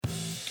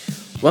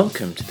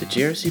Welcome to the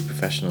GRC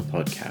Professional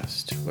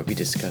Podcast, where we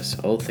discuss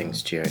all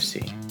things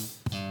GRC.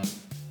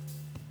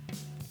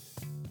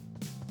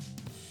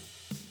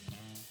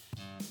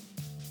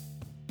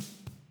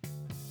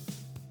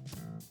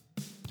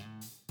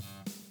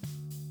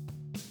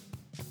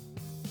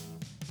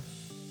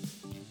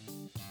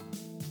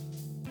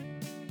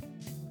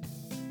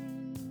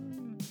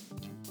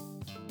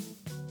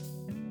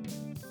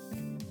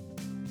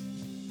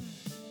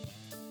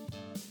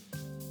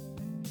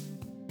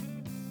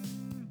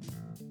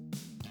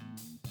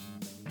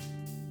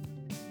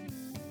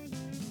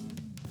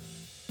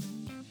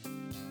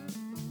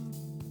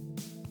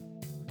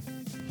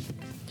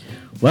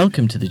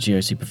 Welcome to the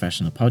GRC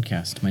Professional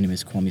Podcast. My name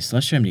is Kwame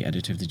Slusher. I'm the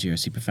editor of the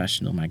GRC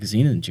Professional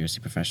magazine and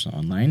GRC Professional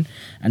online.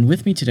 And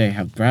with me today I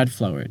have Brad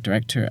Flower,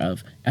 Director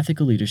of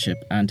Ethical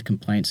Leadership and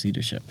Compliance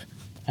Leadership.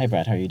 Hi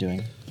Brad, how are you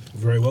doing?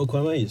 Very well,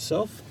 Kwame.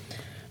 Yourself?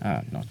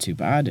 Not too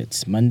bad.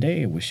 It's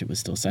Monday. I wish it was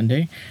still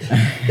Sunday.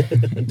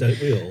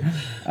 Don't we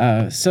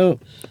all? So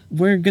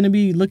we're going to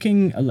be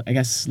looking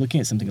at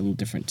something a little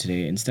different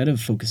today. Instead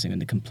of focusing on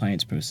the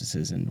compliance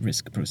processes and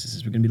risk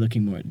processes, we're going to be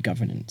looking more at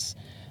governance.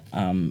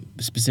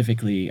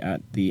 Specifically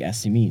at the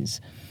SMEs.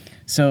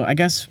 So I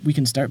guess we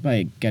can start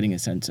by getting a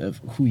sense of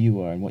who you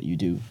are and what you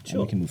do,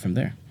 Sure. and we can move from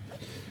there.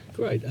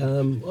 Great.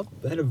 I've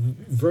had a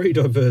very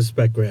diverse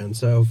background,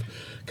 so I've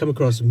come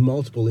across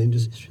multiple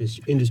industries.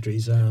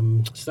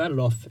 Started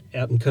off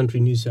out in country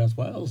New South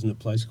Wales in a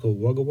place called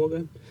Wagga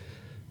Wagga.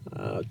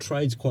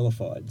 Trades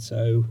qualified,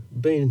 so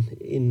been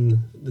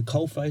in the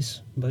coalface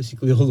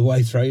basically all the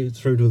way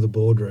through to the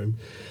boardroom.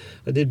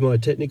 I did my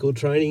technical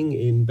training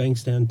in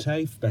Bankstown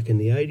TAFE back in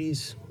the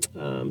 80s.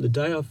 The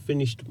day I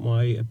finished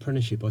my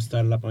apprenticeship, I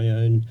started up my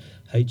own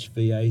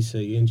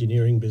HVAC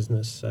engineering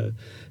business, so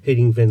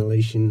heating,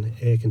 ventilation,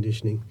 air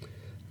conditioning.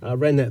 I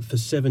ran that for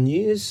 7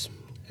 years,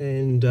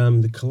 and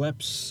the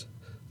collapse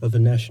of a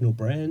national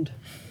brand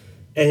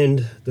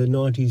and the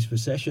 90s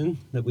recession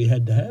that we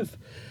had to have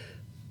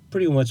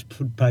pretty much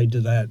put paid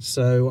to that.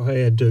 So I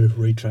had to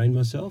retrain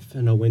myself,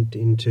 and I went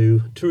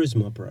into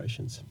tourism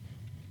operations.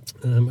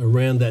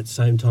 Around that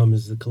same time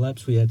as the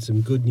collapse, we had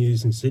some good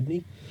news in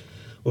Sydney,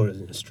 or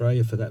in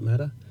Australia for that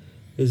matter,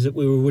 is that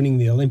we were winning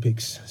the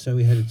Olympics. So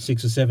we had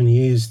 6 or 7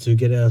 years to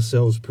get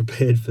ourselves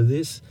prepared for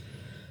this.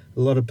 A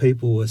lot of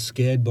people were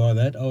scared by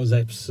that. I was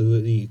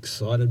absolutely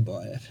excited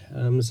by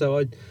it. So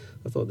I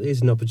thought,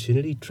 there's an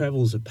opportunity.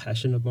 Travel's a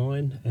passion of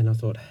mine, and I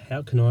thought,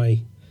 how can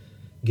I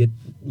get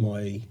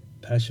my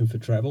passion for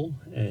travel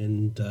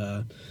and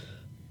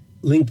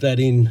link that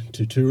in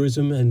to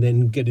tourism and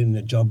then get in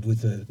a job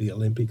with the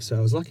Olympics. So I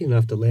was lucky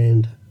enough to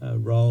land a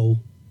role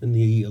in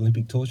the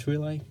Olympic torch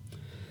relay,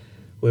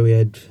 where we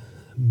had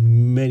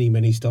many,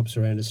 many stops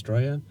around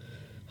Australia.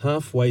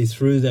 Halfway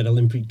through that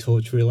Olympic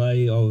torch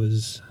relay, I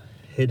was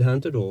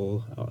headhunted,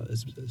 or I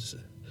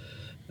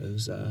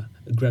was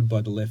grabbed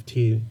by the left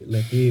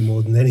ear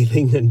more than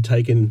anything, and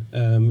taken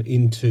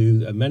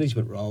into a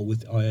management role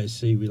with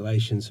IOC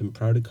Relations and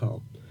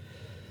Protocol.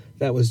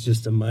 That was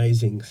just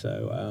amazing.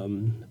 So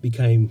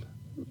became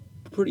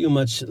pretty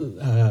much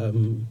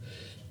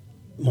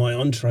my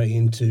entree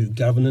into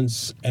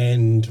governance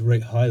and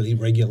highly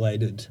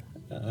regulated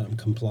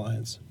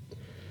compliance.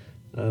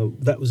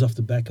 That was off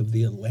the back of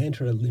the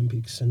Atlanta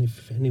Olympics, and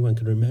if anyone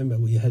can remember,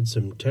 we had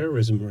some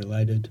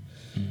terrorism-related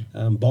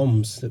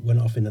bombs that went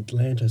off in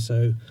Atlanta.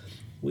 So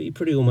we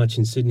pretty much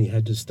in Sydney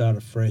had to start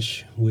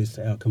afresh with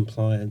our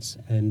compliance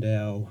and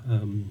our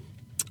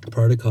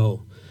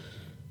protocol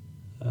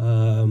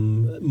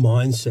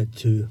mindset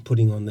to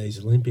putting on these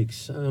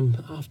Olympics.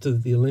 After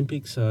the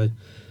Olympics, I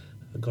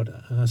got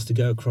asked to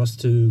go across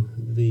to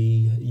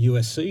the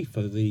USC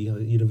for the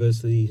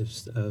University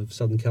of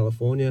Southern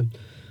California.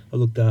 I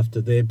looked after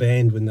their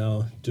band when they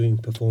were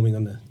performing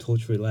on the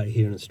torch relay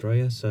here in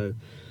Australia, so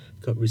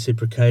got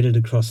reciprocated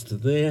across to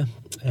there,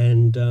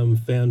 and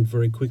found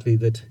very quickly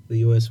that the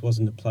US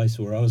wasn't a place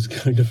where I was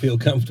going to feel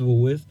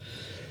comfortable with.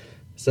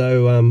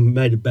 So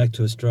made it back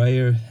to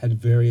Australia, had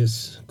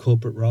various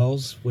corporate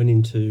roles, went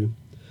into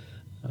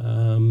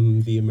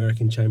the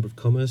American Chamber of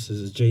Commerce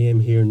as a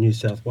GM here in New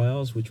South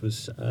Wales, which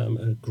was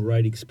a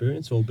great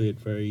experience, albeit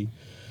very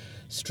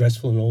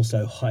stressful and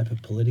also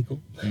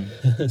hyper-political.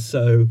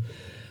 So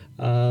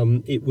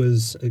it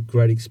was a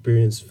great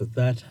experience for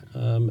that.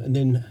 And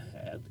then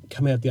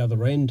come out the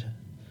other end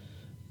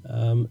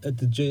at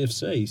the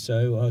GFC.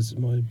 So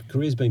my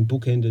career's been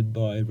bookended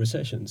by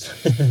recessions.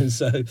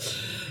 So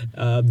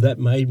that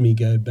made me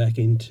go back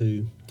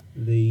into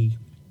the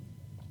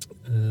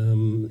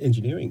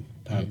engineering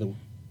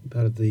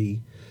part of the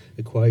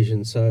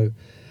equation. So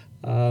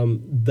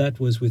that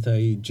was with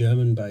a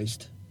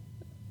German-based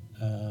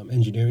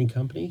engineering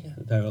company.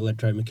 They were an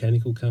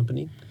electromechanical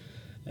company.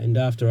 And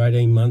after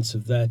 18 months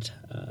of that,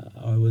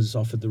 I was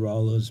offered the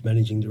role as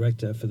managing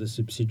director for the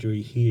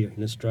subsidiary here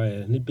in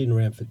Australia, and it'd been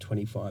around for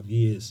 25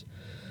 years.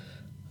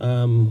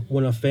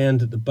 When I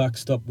found that the buck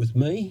stopped with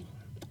me,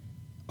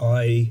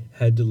 I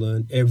had to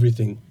learn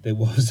everything there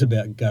was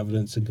about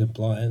governance and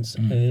compliance,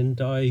 and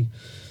I,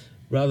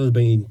 rather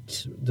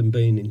than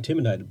being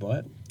intimidated by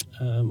it,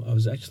 I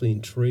was actually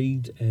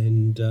intrigued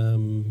and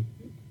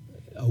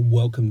I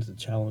welcomed the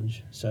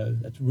challenge. So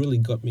that's really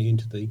got me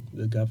into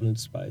the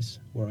governance space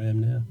where I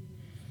am now.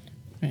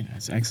 Right,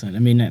 that's excellent. I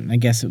mean, I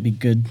guess it would be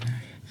good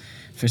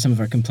for some of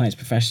our compliance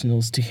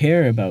professionals to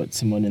hear about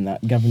someone in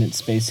that governance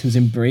space who's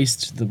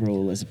embraced the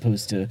role as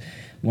opposed to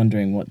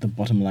wondering what the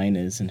bottom line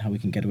is and how we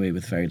can get away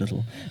with very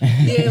little.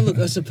 Yeah, look,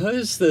 I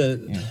suppose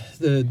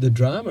the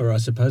drama, or I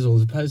suppose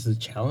the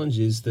challenge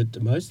is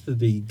that most of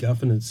the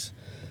governance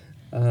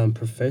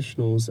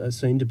professionals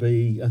seem to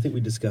be, I think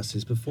we discussed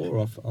this before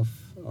off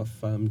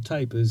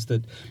tape, is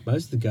that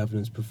most of the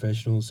governance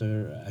professionals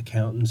are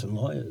accountants and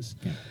lawyers.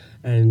 Yeah.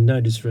 And no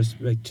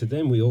disrespect to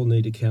them, we all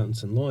need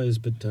accountants and lawyers,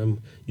 but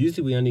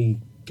usually we only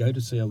go to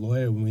see a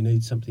lawyer when we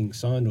need something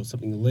signed or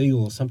something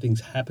illegal or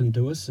something's happened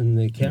to us, and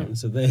the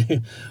accountants are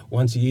there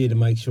once a year to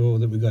make sure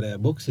that we've got our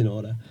books in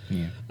order.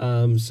 Yeah.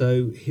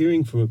 So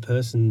hearing from a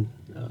person,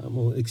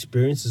 or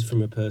experiences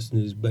from a person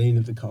who's been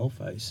at the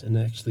coalface and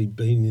actually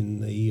been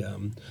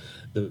in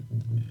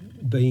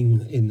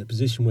being in the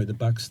position where the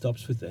buck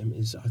stops with them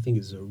I think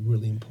is a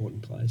really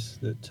important place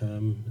that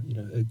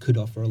it could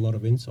offer a lot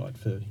of insight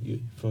for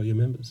your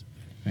members.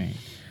 Right.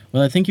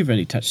 Well, I think you've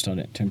already touched on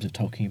it in terms of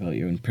talking about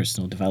your own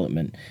personal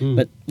development,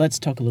 but let's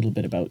talk a little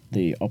bit about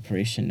the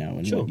operation now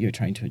and what you're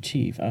trying to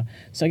achieve.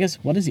 So I guess,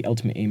 what is the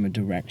ultimate aim or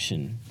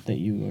direction that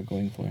you are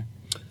going for?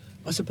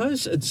 I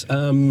suppose it's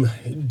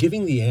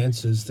giving the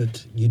answers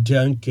that you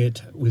don't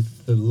get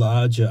with the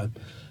larger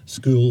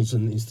schools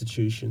and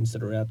institutions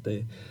that are out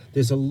there.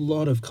 There's a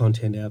lot of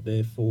content out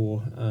there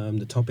for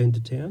the top end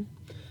of town.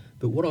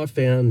 But what I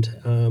found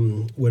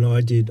when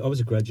I was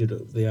a graduate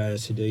of the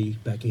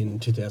AICD back in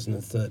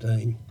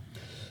 2013.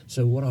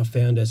 So what I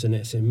found as an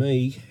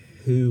SME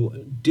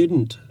who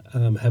didn't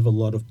have a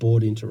lot of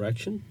board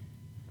interaction,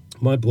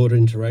 my board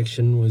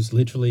interaction was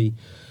literally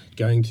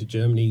going to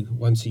Germany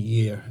once a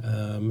year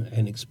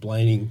and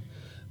explaining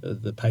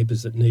the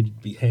papers that needed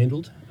to be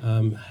handled,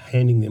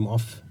 handing them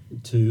off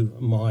to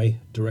my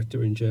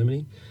director in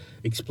Germany,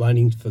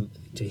 explaining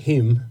to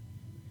him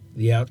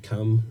the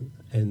outcome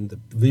and the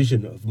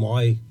vision of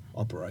my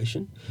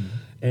operation.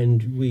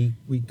 And we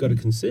got to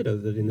consider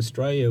that in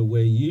Australia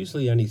we're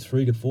usually only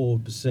 3 to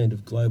 4%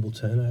 of global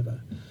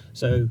turnover.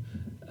 So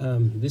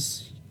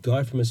this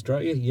guy from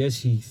Australia, yes,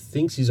 he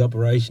thinks his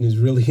operation is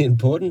really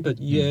important, but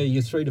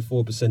you're 3 to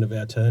 4% of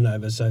our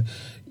turnover. So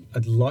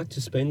I'd like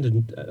to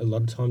spend a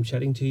lot of time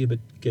chatting to you, but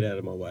get out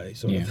of my way,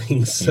 sort of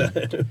thing.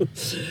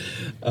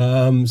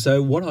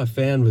 So what I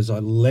found was I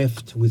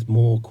left with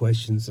more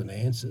questions than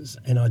answers,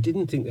 and I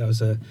didn't think that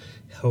was a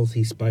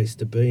healthy space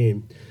to be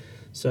in.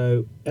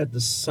 So at the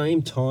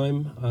same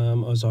time,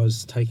 as I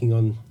was taking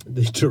on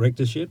the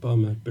directorship,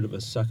 I'm a bit of a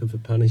sucker for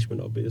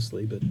punishment,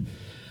 obviously, but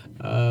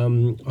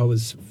I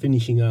was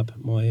finishing up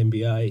my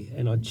MBA,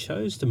 and I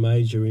chose to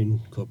major in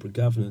corporate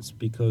governance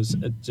because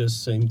it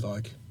just seemed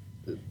like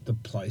the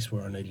place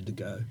where I needed to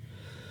go.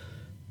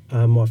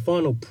 My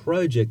final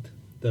project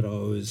that I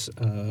was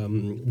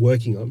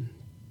working on,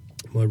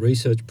 my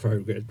research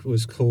project,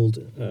 was called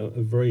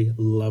a very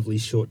lovely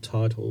short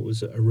title. It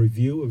was a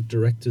review of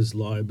directors'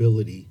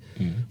 liability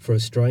for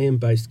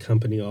Australian-based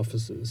company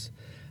officers,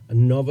 a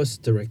novice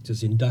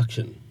director's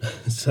induction.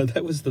 So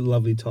that was the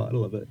lovely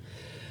title of it.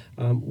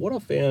 What I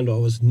found, I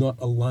was not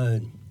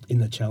alone in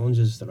the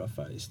challenges that I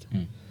faced.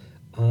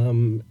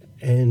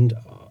 And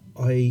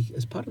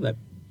as part of that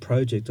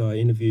project, I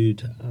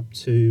interviewed up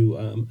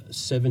to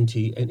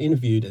 70, and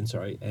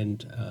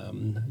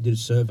did a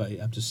survey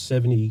up to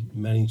 70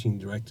 managing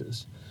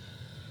directors.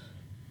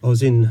 I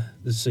was in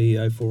the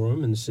CEO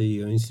Forum and the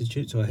CEO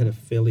Institute, so I had a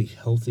fairly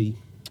healthy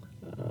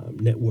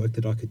network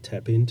that I could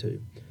tap into.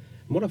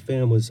 And what I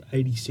found was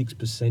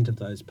 86% of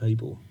those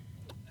people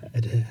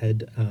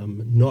had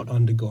not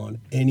undergone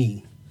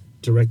any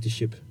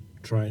directorship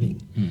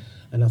training.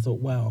 And I thought,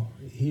 wow,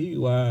 here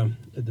you are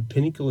at the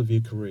pinnacle of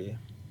your career,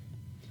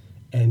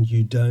 and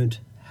you don't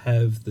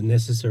have the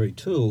necessary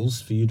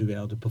tools for you to be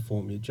able to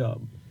perform your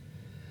job.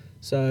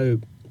 So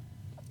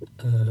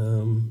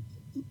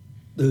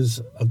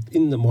there's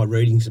my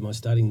readings and my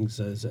studies,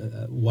 there's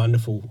a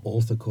wonderful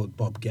author called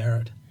Bob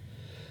Garrett,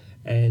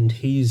 and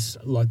he's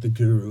like the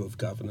guru of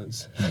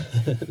governance.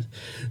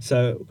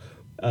 So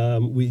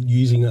we're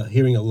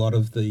hearing a lot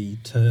of the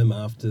term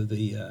after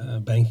the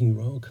Banking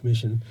Royal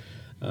Commission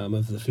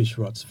of the fish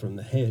rots from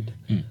the head.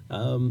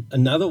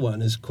 Another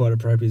one is quite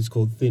appropriate. It's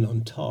called thin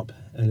on top,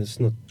 and it's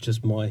not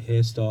just my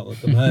hairstyle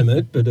at the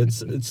moment, but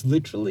it's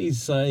literally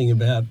saying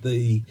about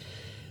the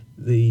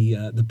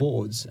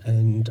boards.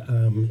 And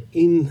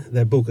in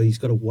that book, he's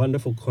got a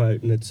wonderful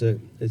quote, and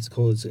it's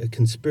called a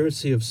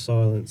conspiracy of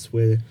silence,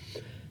 where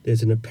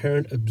there's an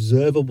apparent,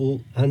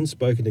 observable,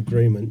 unspoken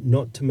agreement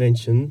not to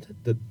mention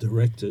that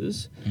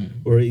directors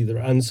were either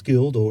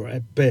unskilled or,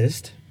 at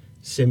best,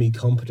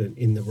 semi-competent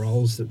in the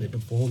roles that they're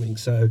performing.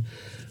 So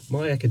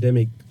my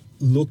academic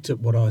looked at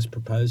what I was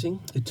proposing.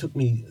 It took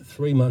me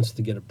 3 months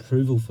to get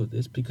approval for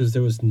this because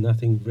there was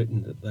nothing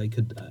written that they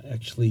could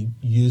actually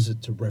use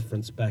it to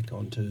reference back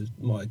onto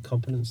my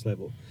competence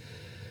level.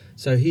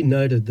 So he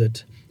noted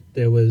that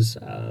There was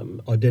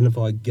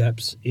identified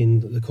gaps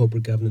in the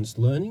corporate governance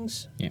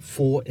learnings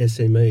for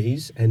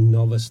SMEs, and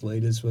novice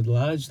leaders were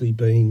largely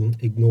being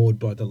ignored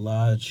by the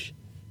large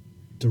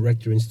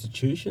director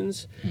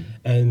institutions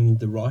and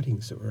the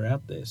writings that were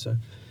out there. So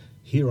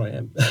here I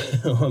am.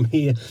 I'm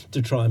here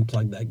to try and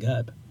plug that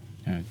gap.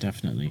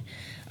 Definitely.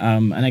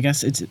 And I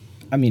guess it's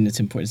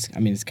important.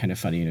 It's kind of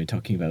funny,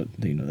 talking about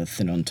the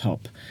thin on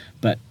top,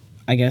 but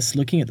I guess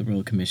looking at the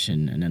Royal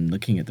Commission and then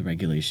looking at the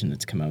regulation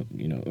that's come out,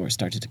 or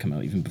started to come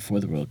out even before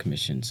the Royal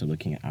Commission, so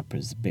looking at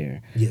APRA's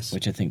BEAR, yes,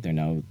 which I think they're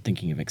now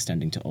thinking of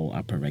extending to all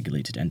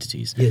APRA-regulated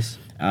entities. Yes.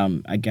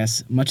 I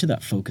guess much of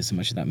that focus and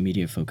much of that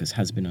media focus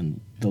has been on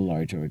the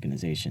large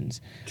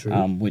organizations,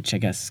 which I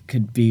guess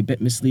could be a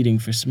bit misleading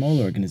for small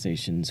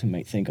organizations who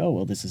might think, oh,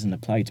 well, this doesn't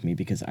apply to me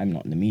because I'm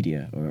not in the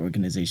media, or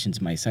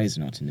organizations my size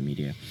are not in the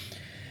media.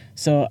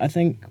 So I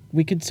think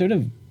we could sort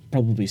of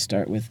probably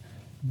start with,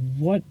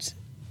 what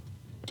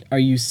are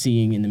you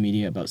seeing in the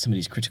media about some of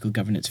these critical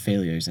governance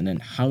failures, and then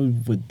how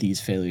would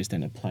these failures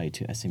then apply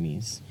to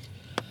SMEs?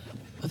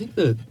 I think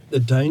the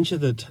danger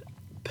that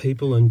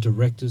people and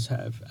directors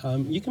have,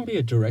 you can be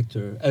a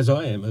director, as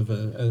I am, of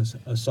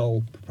a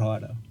sole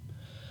proprietor.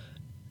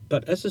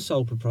 But as a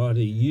sole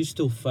proprietor, you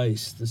still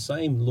face the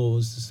same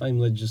laws, the same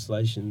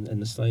legislation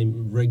and the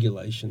same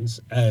regulations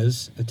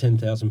as a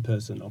 10,000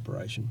 person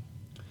operation.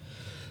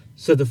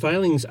 So the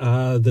failings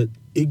are the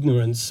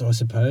ignorance, I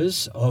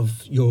suppose,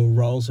 of your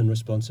roles and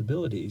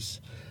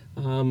responsibilities.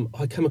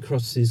 I come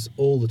across this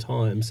all the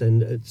times,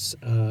 and it's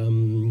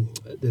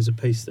there's a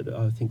piece that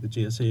I think the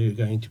GRC are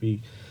going to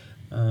be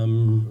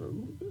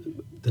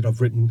that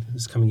I've written,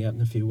 is coming out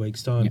in a few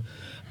weeks' time.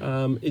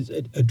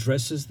 It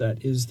addresses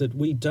that, is that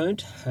we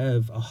don't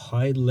have a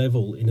high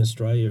level in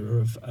Australia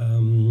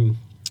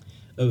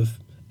of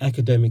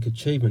academic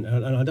achievement,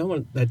 and I don't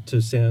want that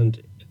to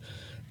sound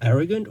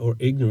arrogant or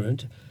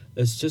ignorant.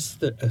 It's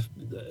just that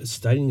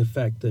stating a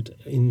fact that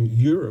in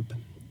Europe,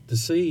 the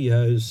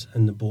CEOs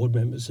and the board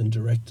members and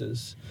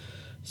directors,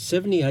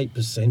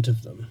 78%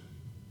 of them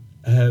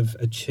have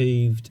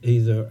achieved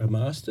either a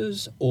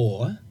master's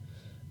or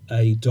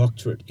a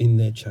doctorate in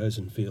their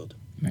chosen field.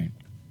 Right.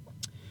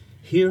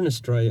 Here in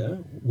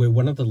Australia, we're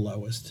one of the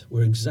lowest.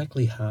 We're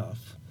exactly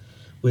half.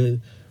 We're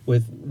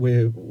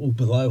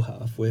below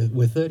half. We're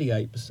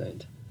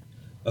 38%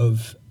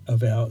 of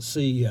our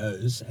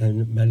CEOs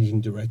and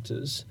managing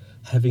directors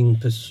having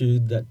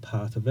pursued that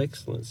path of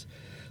excellence.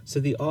 So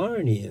the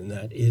irony in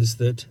that is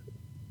that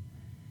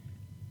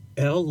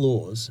our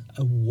laws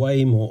are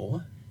way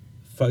more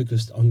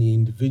focused on the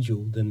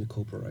individual than the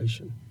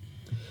corporation.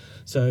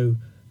 So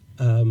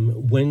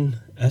when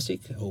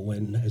ASIC, or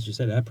when, as you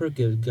said,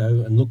 APRA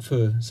go and look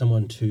for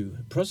someone to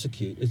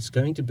prosecute, it's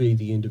going to be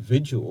the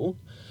individual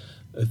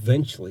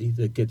eventually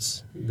that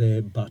gets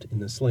their butt in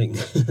the sling,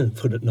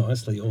 put it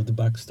nicely, or the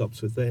buck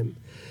stops with them.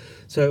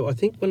 So I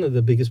think one of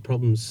the biggest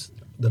problems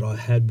that I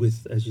had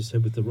with, as you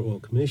said, with the Royal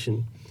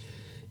Commission,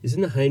 is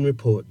in the Hayne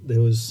report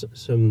there was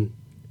some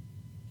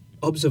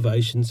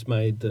observations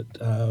made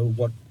that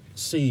what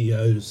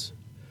CEOs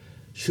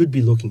should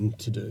be looking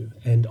to do,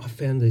 and I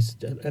found this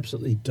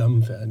absolutely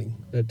dumbfounding,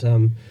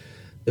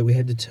 that we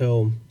had to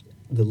tell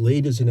the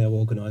leaders in our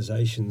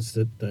organisations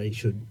that they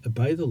should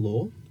obey the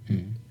law,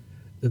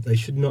 that they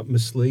should not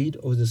mislead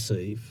or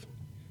deceive,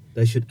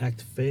 they should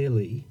act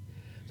fairly,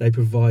 they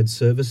provide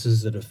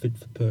services that are fit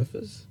for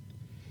purpose,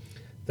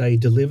 they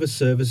deliver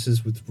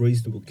services with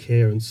reasonable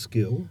care and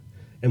skill,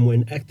 and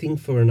when acting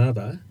for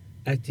another,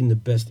 act in the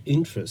best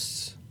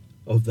interests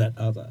of that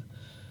other.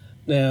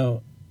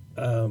 Now,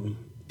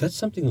 that's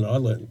something that I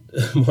learned.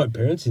 My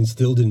parents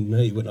instilled in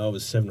me when I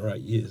was 7 or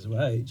 8 years of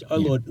age. I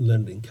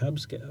learned it in Cub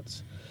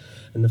Scouts.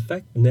 And the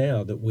fact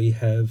now that we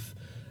have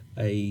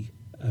a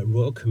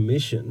Royal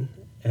Commission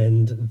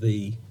and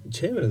the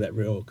chairman of that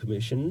Royal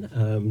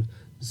Commission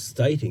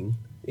stating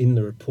in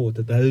the report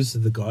that those are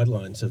the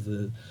guidelines of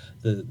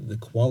the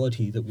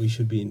quality that we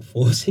should be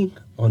enforcing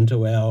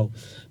onto our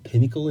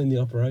pinnacle in the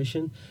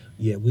operation,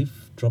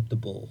 we've dropped the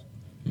ball.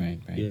 Right,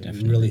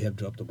 definitely. We really have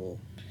dropped the ball.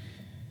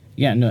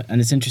 Yeah, no, and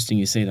it's interesting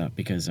you say that,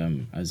 because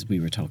as we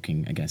were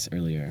talking, I guess,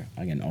 earlier,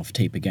 again, off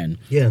tape again,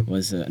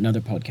 was another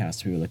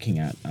podcast we were looking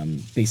at,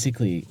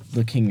 basically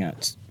looking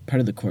at part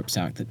of the Corps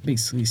Act that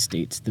basically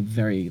states the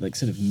very,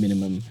 sort of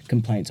minimum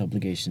compliance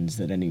obligations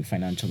that any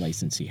financial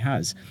licensee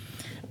has.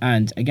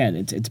 And again,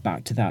 it's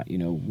back to that,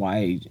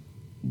 why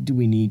do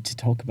we need to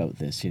talk about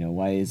this?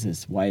 Why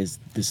is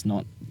this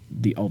not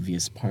the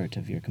obvious part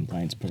of your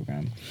compliance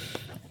program?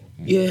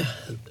 Yeah,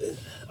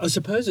 I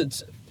suppose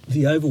it's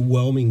the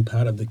overwhelming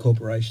part of the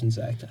Corporations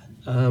Act.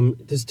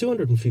 There's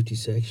 250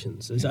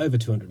 sections. There's over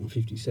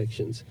 250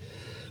 sections.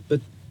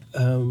 But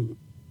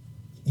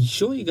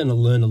sure, you're going to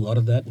learn a lot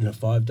of that in a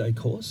 5-day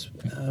course.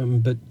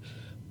 But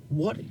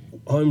what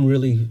I'm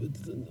really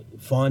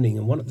finding,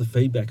 and one of the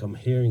feedback I'm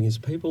hearing, is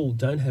people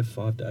don't have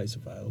 5 days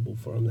available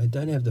for them. They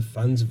don't have the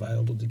funds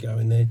available to go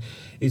in there.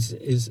 Is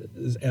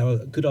our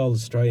good old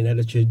Australian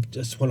attitude,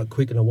 just want it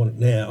quick and I want it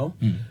now.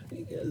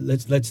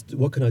 Let's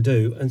what can I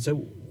do? And so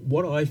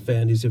what I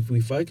found is, if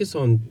we focus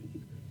on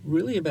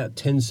really about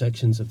 10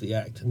 sections of the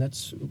Act, and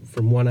that's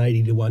from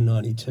 180 to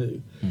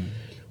 192.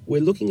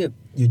 We're looking at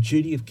your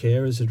duty of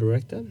care as a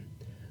director.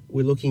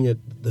 We're looking at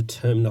the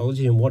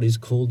terminology and what is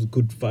called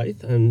good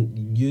faith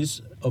and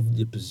use of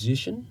the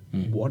position.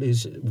 What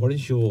is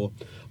your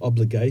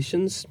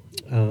obligations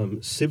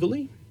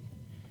civilly?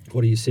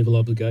 What are your civil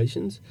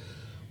obligations?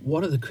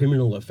 What are the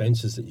criminal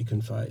offences that you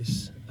can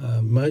face?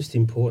 Most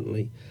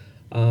importantly,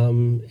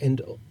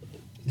 and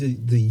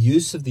the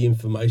use of the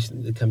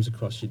information that comes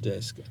across your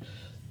desk,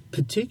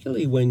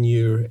 particularly when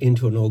you're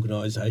into an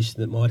organisation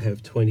that might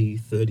have 20,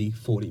 30,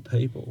 40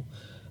 people.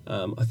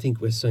 I think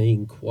we're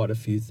seeing quite a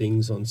few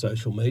things on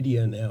social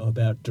media now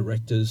about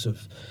directors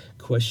of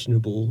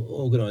questionable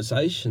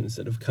organisations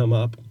that have come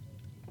up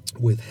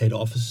with head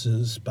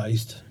offices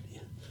based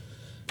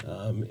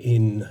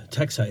in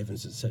tax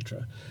havens,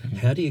 etc.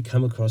 How do you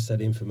come across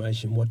that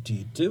information? What do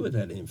you do with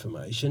that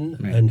information?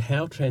 Right. And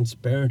how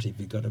transparent have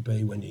you got to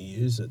be when you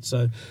use it?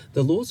 So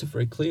the laws are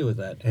very clear with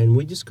that, and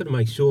we just got to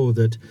make sure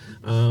that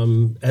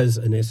as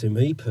an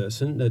SME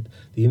person, that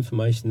the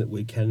information that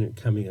we're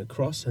coming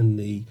across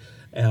and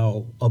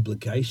our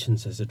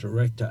obligations as a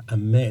director are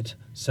met,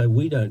 so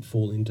we don't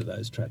fall into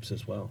those traps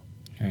as well.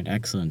 All right,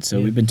 excellent.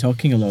 So we've been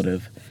talking a lot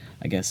of,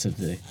 I guess, of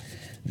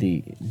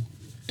the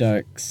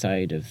dark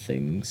side of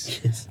things.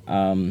 Yes.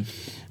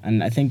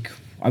 And I think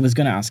I was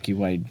going to ask you,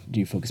 why do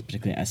you focus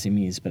particularly on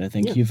SMEs, but I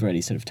think you've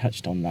already sort of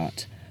touched on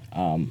that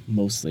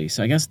mostly.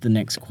 So I guess the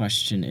next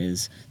question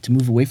is to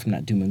move away from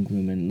that doom and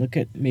gloom and look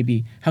at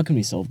maybe how can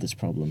we solve this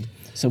problem?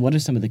 So what are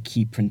some of the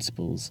key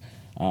principles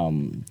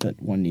that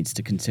one needs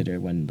to consider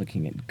when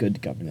looking at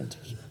good governance?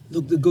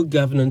 Look, the good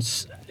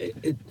governance,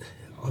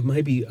 I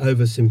may be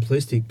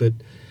oversimplistic, but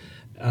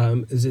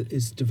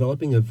is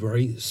developing a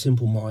very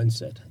simple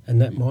mindset. And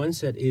that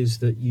mindset is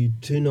that you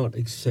do not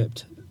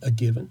accept a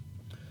given.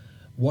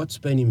 What's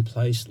been in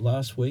place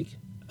last week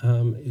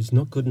is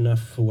not good enough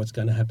for what's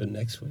going to happen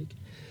next week.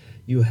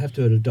 You have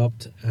to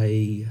adopt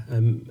a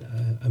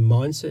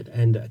mindset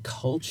and a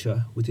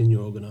culture within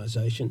your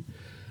organisation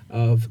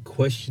of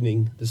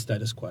questioning the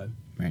status quo.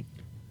 Right.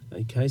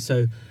 Okay,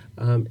 so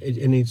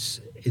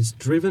it's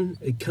driven.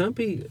 It can't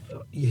be.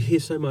 You hear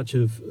so much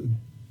of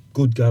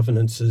good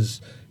governance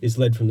is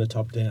led from the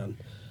top down.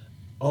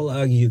 I'll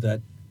argue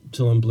that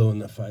till I'm blue in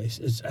the face.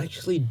 It's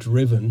actually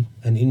driven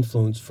and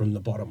influenced from the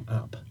bottom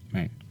up.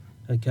 Right.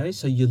 Okay,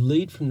 so you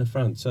lead from the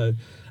front. So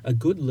a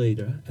good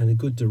leader and a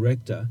good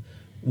director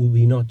will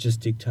be not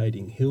just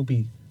dictating. He'll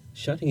be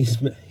shutting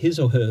his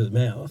or her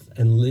mouth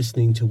and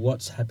listening to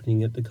what's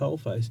happening at the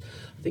coalface.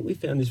 I think we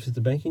found this with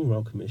the Banking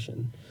Royal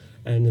Commission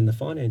and in the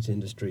finance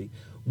industry.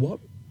 What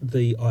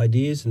the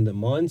ideas and the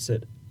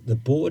mindset the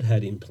board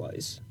had in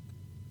place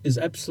is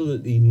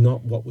absolutely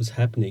not what was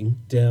happening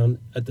down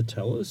at the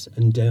tellers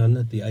and down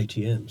at the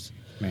ATMs.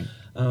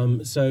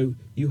 Right. So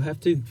you have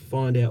to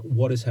find out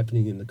what is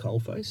happening in the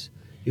coalface.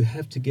 You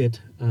have to get,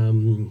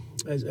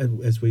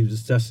 as we were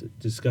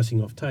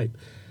discussing off tape,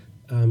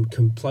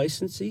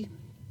 complacency.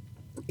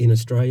 In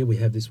Australia, we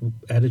have this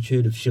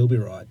attitude of she'll be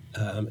right.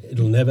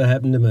 It'll never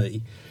happen to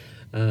me.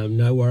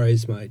 No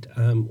worries, mate.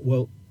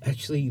 Well,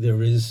 actually,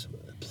 there is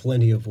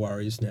plenty of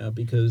worries now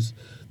because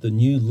the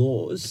new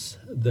laws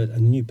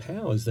and new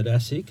powers that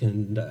ASIC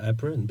and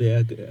APRA and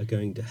BEAG are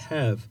going to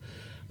have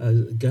are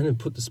going to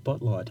put the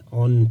spotlight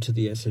onto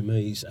the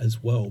SMEs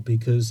as well,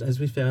 because as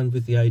we found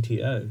with the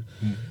ATO,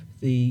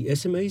 the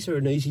SMEs are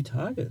an easy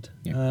target.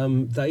 Yeah.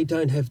 They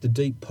don't have the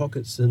deep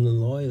pockets and the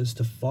lawyers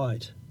to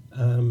fight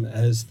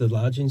as the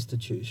large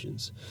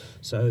institutions.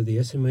 So the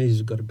SMEs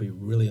have got to be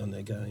really on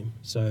their game.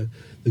 So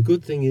the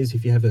good thing is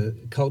if you have a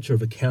culture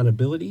of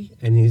accountability,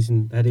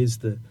 and that is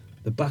the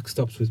buck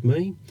stops with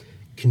me,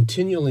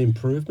 continual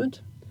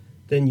improvement,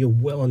 then you're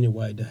well on your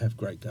way to have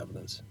great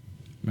governance.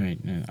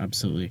 Right, no,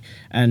 absolutely.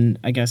 And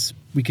I guess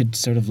we could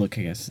sort of look,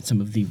 at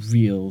some of the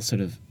real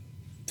sort of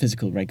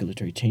physical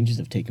regulatory changes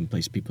that have taken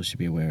place people should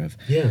be aware of.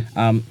 Yeah.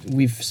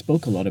 We've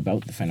spoke a lot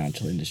about the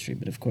financial industry,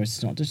 but of course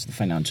it's not just the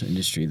financial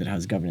industry that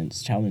has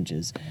governance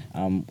challenges.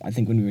 I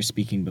think when we were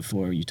speaking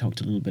before, you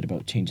talked a little bit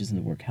about changes in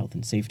the work health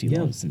and safety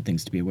laws and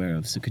things to be aware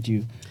of. So could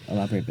you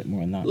elaborate a bit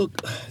more on that?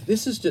 Look,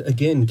 this is,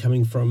 again,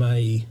 coming from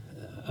a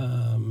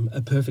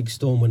perfect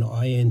storm when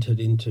I entered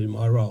into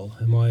my role,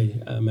 my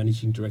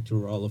managing director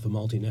role of a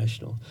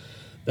multinational.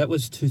 That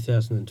was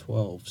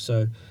 2012.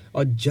 So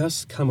I'd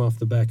just come off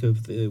the back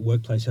of the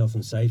Workplace Health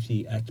and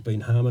Safety Act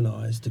being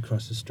harmonised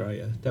across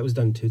Australia. That was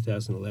done in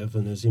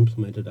 2011 and was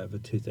implemented over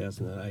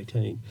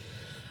 2018.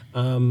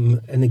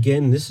 And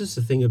again, this is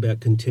the thing about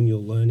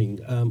continual learning.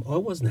 I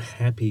wasn't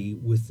happy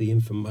with the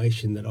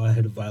information that I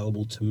had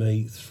available to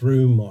me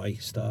through my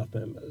staff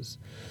members.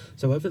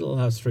 So over the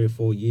last 3 or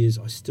 4 years,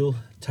 I still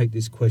take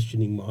this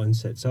questioning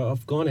mindset. So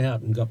I've gone out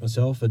and got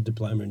myself a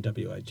diploma in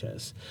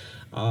WHS,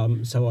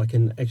 so I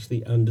can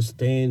actually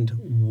understand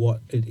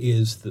what it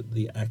is that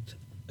the Act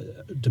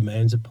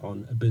demands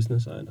upon a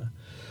business owner.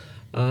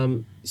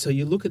 So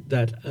you look at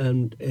that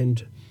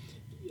and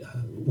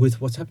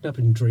with what's happened up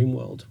in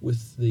Dreamworld,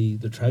 with the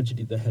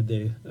tragedy they had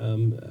there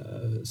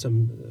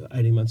some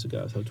 18 months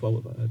ago, so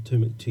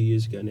 2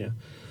 years ago now.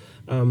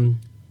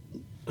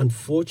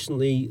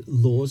 Unfortunately,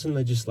 laws and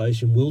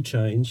legislation will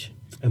change,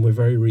 and we're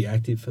very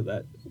reactive for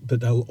that, but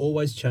they'll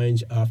always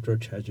change after a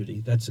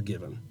tragedy. That's a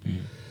given.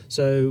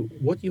 So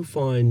what you'll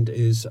find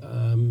is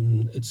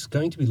it's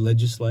going to be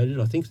legislated.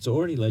 I think it's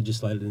already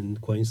legislated in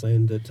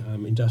Queensland that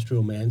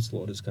industrial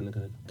manslaughter is going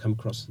to come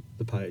across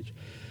the page.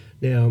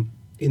 Now,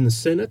 in the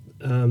Senate,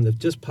 they've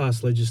just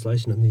passed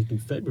legislation, I think in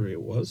February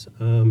it was,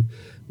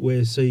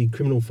 where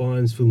criminal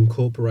fines from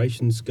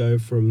corporations go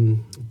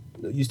from,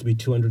 it used to be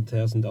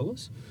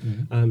 $200,000,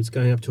 it's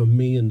going up to $1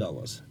 million.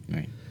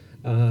 Right.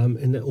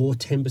 Or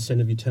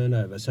 10% of your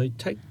turnover. So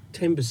take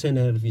 10%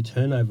 out of your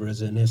turnover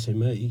as an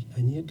SME,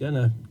 and you're going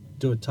to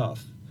do it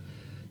tough.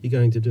 You're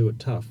going to do it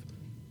tough.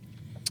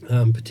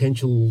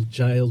 Potential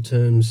jail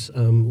terms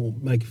will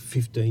make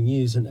 15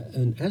 years, and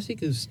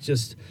ASIC is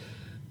just,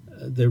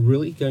 they're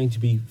really going to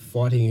be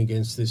fighting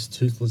against this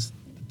toothless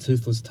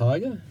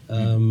tiger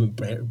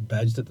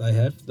badge that they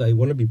have. They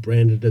want to be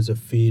branded as a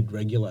feared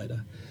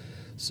regulator.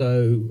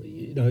 So,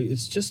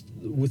 it's just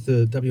with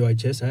the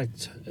WHS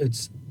Act,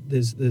 there's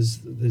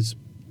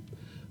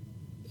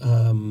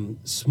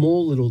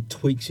small little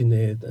tweaks in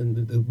there,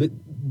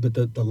 but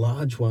the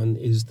large one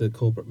is the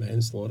corporate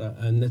manslaughter,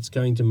 and that's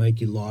going to make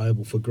you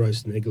liable for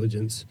gross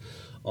negligence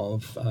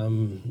of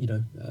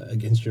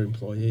against your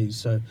employees.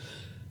 So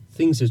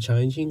things are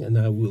changing, and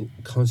they will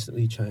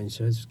constantly change.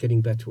 So it's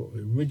getting back to what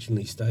we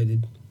originally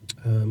stated.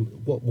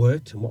 What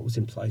worked and what was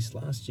in place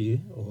last year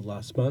or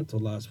last month or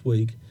last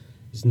week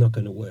is not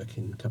going to work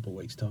in a couple of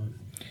weeks' time.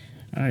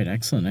 All right,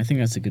 excellent. I think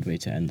that's a good way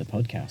to end the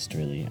podcast,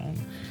 really.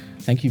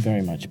 Thank you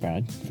very much,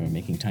 Brad, for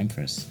making time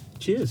for us.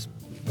 Cheers.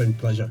 Been a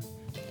pleasure.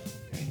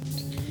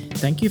 Great.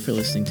 Thank you for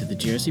listening to the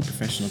GRC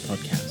Professional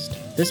Podcast.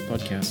 This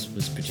podcast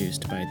was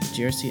produced by the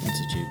GRC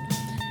Institute,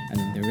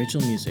 and the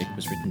original music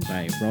was written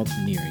by Rob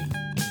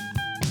Neary.